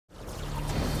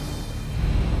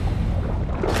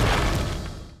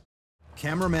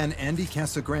cameraman Andy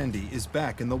Casagrande is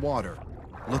back in the water,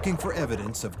 looking for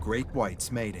evidence of great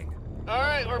whites mating. All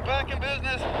right, we're back in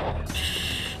business.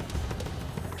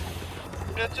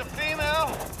 It's a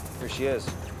female. Here she is.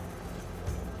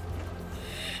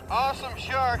 Awesome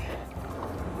shark.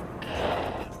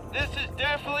 This is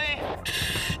definitely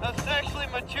a sexually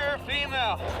mature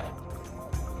female.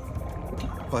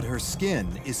 But her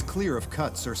skin is clear of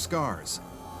cuts or scars.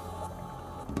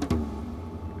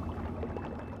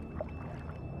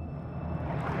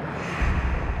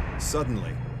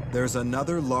 Suddenly, there's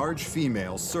another large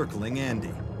female circling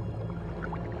Andy.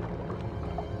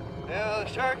 Yeah, the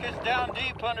shark is down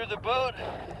deep under the boat.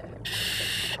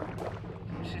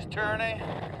 She's turning.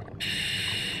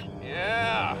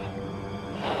 Yeah.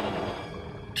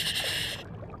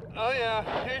 Oh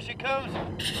yeah, here she comes.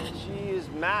 She is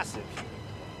massive.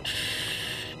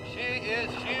 She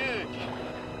is huge.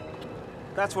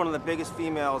 That's one of the biggest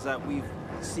females that we've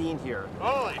seen here.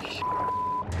 Holy sh**.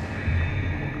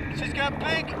 She's got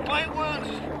big bite wounds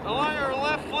along her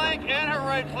left flank and her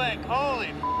right flank. Holy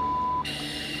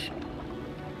sh**.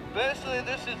 Basically,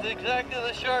 this is exactly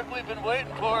the shark we've been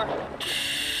waiting for.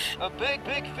 A big,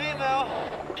 big female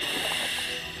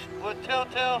with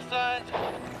telltale signs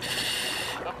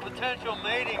of potential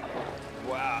mating.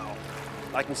 Wow.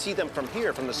 I can see them from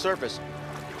here, from the surface.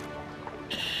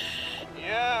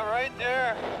 Yeah, right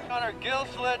there on her gill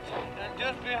slit and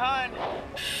just behind.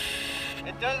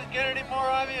 It doesn't get any more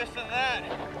obvious than that.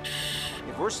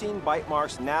 If we're seeing bite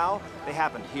marks now, they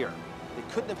happened here. They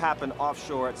couldn't have happened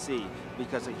offshore at sea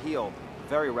because they heal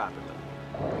very rapidly.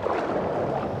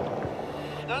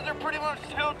 Those are pretty much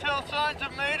telltale signs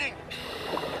of mating.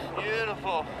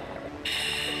 Beautiful.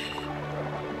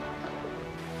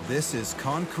 This is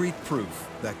concrete proof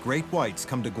that great whites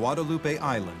come to Guadalupe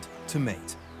Island to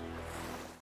mate.